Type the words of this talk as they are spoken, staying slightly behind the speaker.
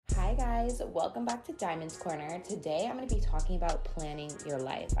guys, welcome back to Diamond's Corner. Today I'm going to be talking about planning your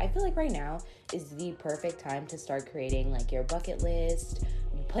life. I feel like right now is the perfect time to start creating like your bucket list,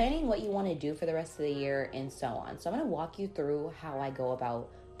 planning what you want to do for the rest of the year, and so on. So I'm going to walk you through how I go about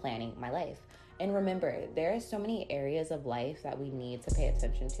planning my life. And remember, there are so many areas of life that we need to pay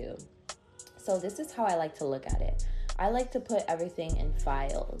attention to. So this is how I like to look at it. I like to put everything in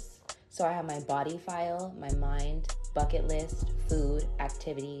files. So I have my body file, my mind, bucket list, food,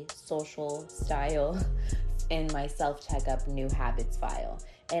 activity, social, style, and my self-checkup new habits file.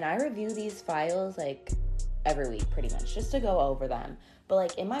 And I review these files like every week pretty much just to go over them. But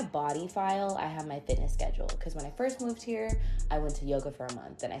like in my body file, I have my fitness schedule because when I first moved here, I went to yoga for a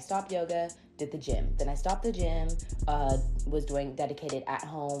month. Then I stopped yoga, did the gym. Then I stopped the gym, was doing dedicated at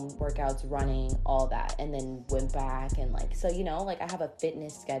home workouts, running, all that. And then went back and like, so I have a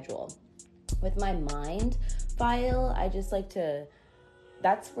fitness schedule. With my mind file, I just like to,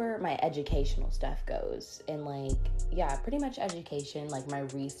 that's where my educational stuff goes. And like, yeah, pretty much education, like my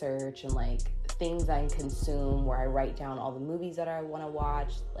research and like things I consume, where I write down all the movies that I want to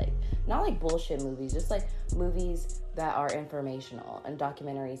watch, like not like bullshit movies, just like movies that are informational and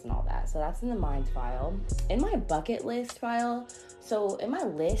documentaries and all that. So that's in the mind file. In my bucket list file, so in my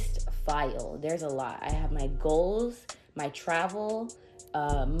list file, there's a lot. I have my goals, my travel,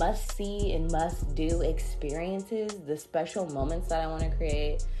 must see and must do experiences, the special moments that I want to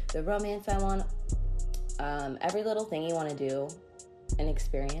create, the romance I want, every little thing you want to do and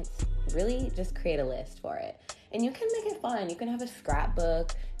experience. Really just create a list for it. And you can make it fun. You can have a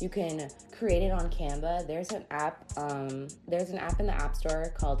scrapbook. You can create it on Canva. There's an app in the App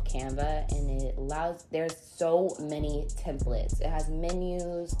Store called Canva, and it allows, there's so many templates. It has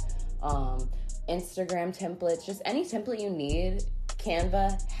menus, Instagram templates, just any template you need.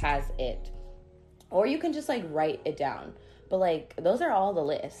 Canva has it. Or you can just like write it down. But like those are all the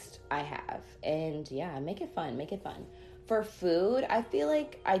list I have. And yeah, make it fun. For food, I feel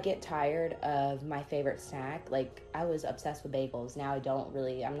like I get tired of my favorite snack. Like I was obsessed with bagels. Now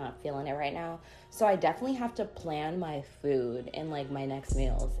I'm not feeling it right now. So I definitely have to plan my food and like my next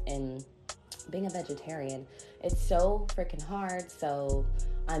meals. And being a vegetarian, it's so freaking hard. So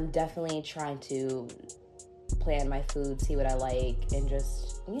I'm definitely trying to plan my food, see what I like, and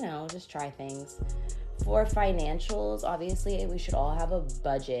just try things. For financials, obviously we should all have a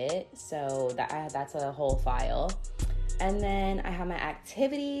budget, so that's a whole file. And then I have my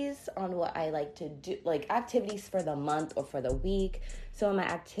activities on what I like to do, like activities for the month or for the week. So on my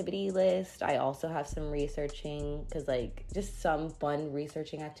activity list, I also have some researching, because like just some fun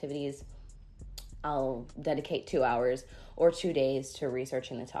researching activities. I'll dedicate 2 hours or 2 days to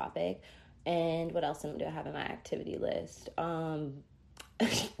researching the topic. And what else do I have on my activity list?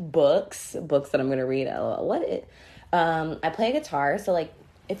 Books that I'm going to read. I play a guitar. So like,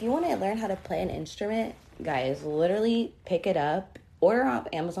 if you want to learn how to play an instrument, guys, literally pick it up, order off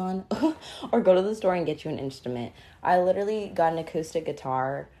Amazon or go to the store and get you an instrument. I literally got an acoustic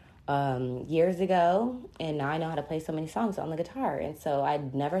guitar years ago, and now I know how to play so many songs on the guitar. And so I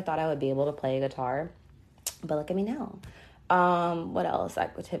never thought I would be able to play a guitar, but look at me now. What else?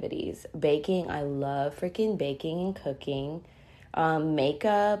 Activities. Baking. I love freaking baking and cooking.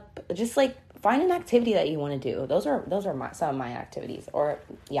 Makeup. Just like find an activity that you want to do. Those are some of my activities. Or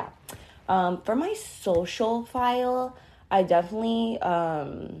yeah. For my social file, I definitely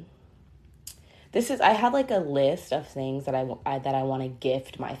I have like a list of things that I want to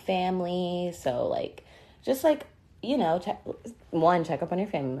gift my family. So like just like check up on your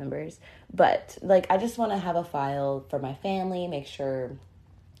family members. But like, I just want to have a file for my family, make sure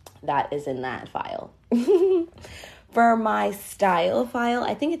that is in that file. For my style file,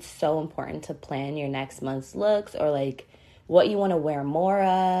 I think it's so important to plan your next month's looks, or like what you want to wear more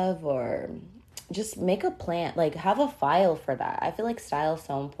of, or just make a plan, like have a file for that. I feel like style is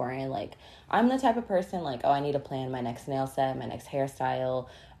so important. Like I'm the type of person like, I need to plan my next nail set, my next hairstyle,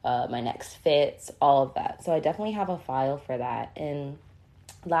 my next fits, all of that. So I definitely have a file for that. And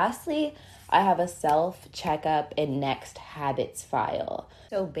lastly, I have a self-checkup and next habits file.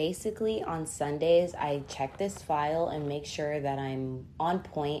 So basically on Sundays, I check this file and make sure that I'm on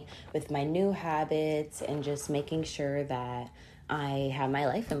point with my new habits and just making sure that I have my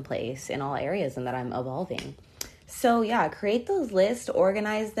life in place in all areas and that I'm evolving. So yeah, create those lists,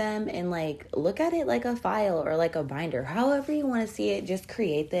 organize them, and like look at it like a file or like a binder. However you want to see it, just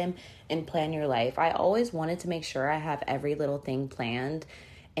create them and plan your life. I always wanted to make sure I have every little thing planned.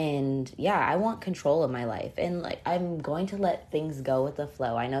 And yeah, I want control of my life, and like I'm going to let things go with the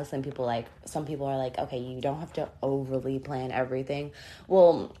flow. I know some people are like, okay, you don't have to overly plan everything.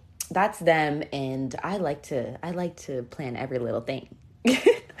 Well, that's them, and I like to plan every little thing.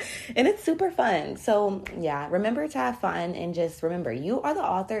 And it's super fun. So, yeah, remember to have fun and just remember you are the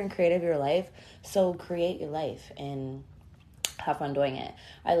author and creator of your life. So, create your life and have fun doing it.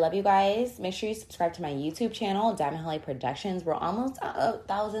 I love you guys. Make sure you subscribe to my YouTube channel, Diamond Holly Productions. We're almost at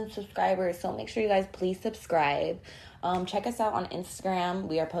 1,000 subscribers, so make sure you guys please subscribe. Check us out on Instagram.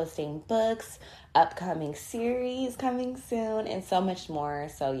 We are posting books, upcoming series coming soon, and so much more.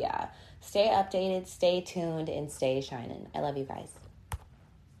 So yeah, stay updated, stay tuned, and stay shining. I love you guys.